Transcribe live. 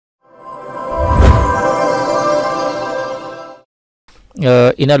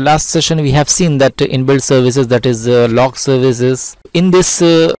in our last session we have seen that inbuilt services, that is log services. In this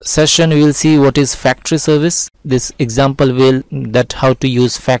session we will see what is factory service. This example will that how to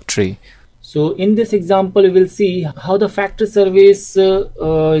use factory. So in this example we will see how the factory service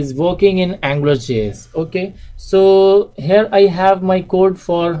is working in AngularJS. Okay, so here I have my code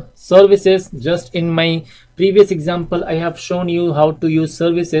for services. Just in my previous example I have shown you how to use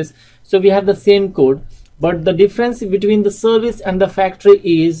services. So we have the same code, but the difference between the service and the factory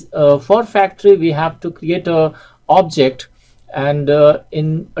is for factory we have to create a object, and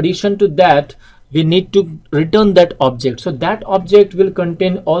in addition to that we need to return that object. So that object will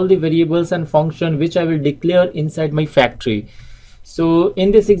contain all the variables and function which I will declare inside my factory. So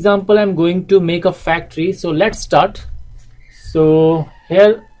in this example I'm going to make a factory. So let's start. So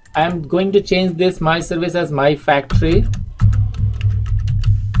here I'm going to change this my service as my factory.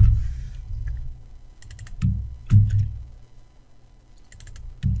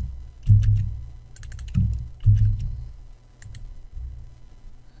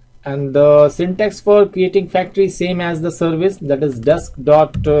 And the syntax for creating factory is same as the service, that is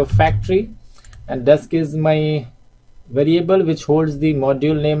desk.factory, and desk is my variable which holds the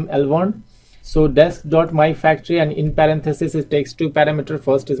module name LearnVern. So desk.myFactory, and in parenthesis it takes two parameters.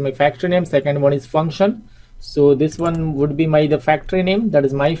 First is my factory name, second one is function. So this one would be the factory name, that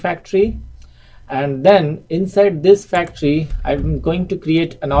is my factory. And then inside this factory I'm going to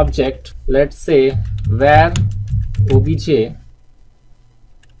create an object. Let's say var obj.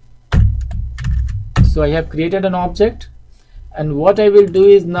 So I have created an object, and what I will do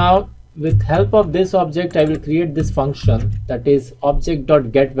is now with help of this object I will create this function, that is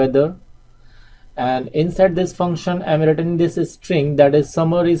object.getWeather, and inside this function I am returning this string, that is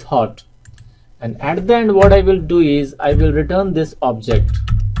summer is hot, and at the end what I will do is I will return this object.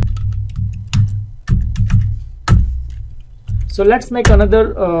 So let's make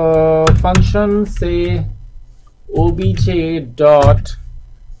another function, say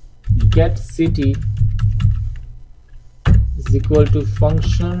obj.getCity is equal to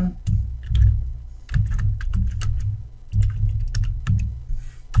function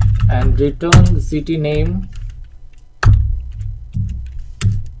and return the city name,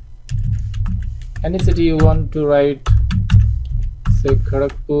 any city you want to write, say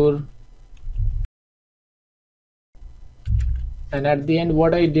Kharagpur, and at the end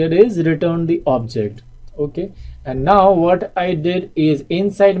what I did is return the object. Okay, and now what I did is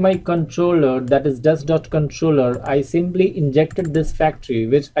inside my controller, that is desk.controller, I simply injected this factory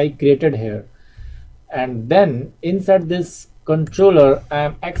which I created here, and then inside this controller I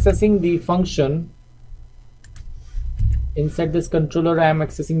am accessing the function. Inside this controller I am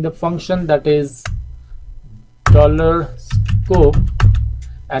accessing the function, that is $scope,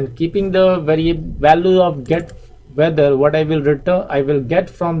 and keeping the value of get weather. What I will return, I will get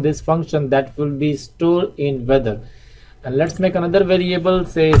from this function that will be stored in weather. And let's make another variable,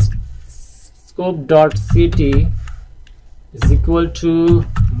 say scope.city is equal to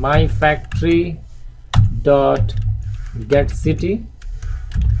my factory.getCity,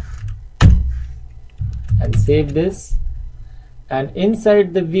 and save this. And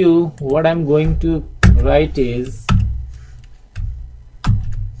inside the view what I'm going to write is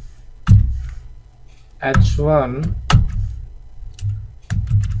h1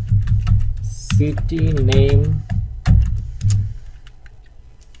 city name,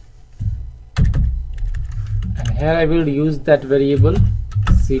 and here I will use that variable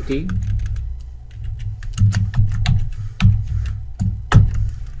city,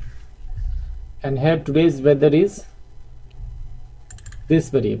 and here today's weather is this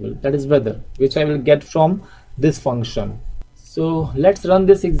variable, that is weather, which I will get from this function. So let's run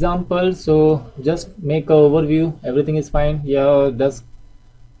this example. So just make an overview, everything is fine. Yeah, that's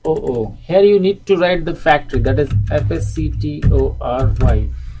here you need to write the factory, that is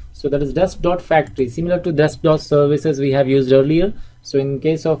FSCTORY. So that is desk.factory, similar to desk.services we have used earlier. So in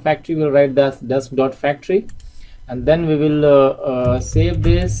case of factory we'll write that desk.factory, and then we will save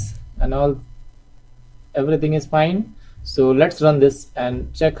this, and everything is fine. So let's run this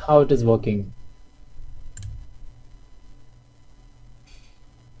and check how it is working.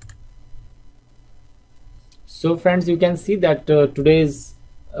 So friends, you can see that today's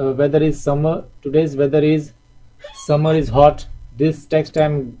weather is summer. Today's weather is summer is hot. This text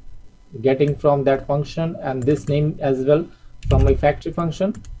I'm getting from that function, and this name as well from my factory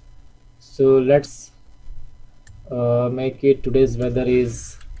function. So let's make it today's weather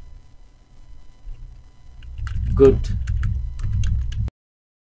is good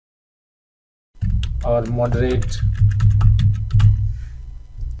or moderate,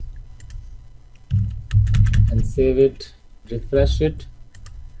 and save it, refresh it,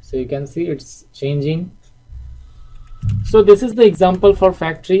 so you can see it's changing. So this is the example for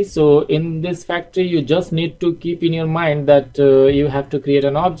factory. So in this factory you just need to keep in your mind that you have to create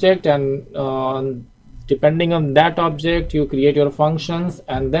an object, and depending on that object you create your functions,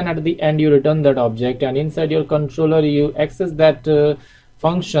 and then at the end you return that object, and inside your controller you access that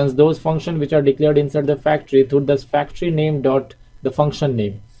functions, those functions which are declared inside the factory through this factory name dot the function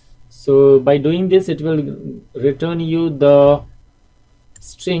name. So by doing this it will return you the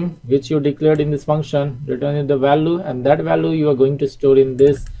string which you declared in this function, return you the value, and that value you are going to store in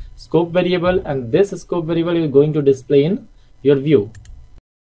this scope variable, and this scope variable you are going to display in your view.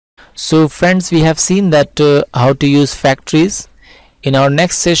 So friends, we have seen that how to use factories. In our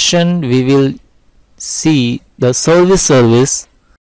next session we will see the service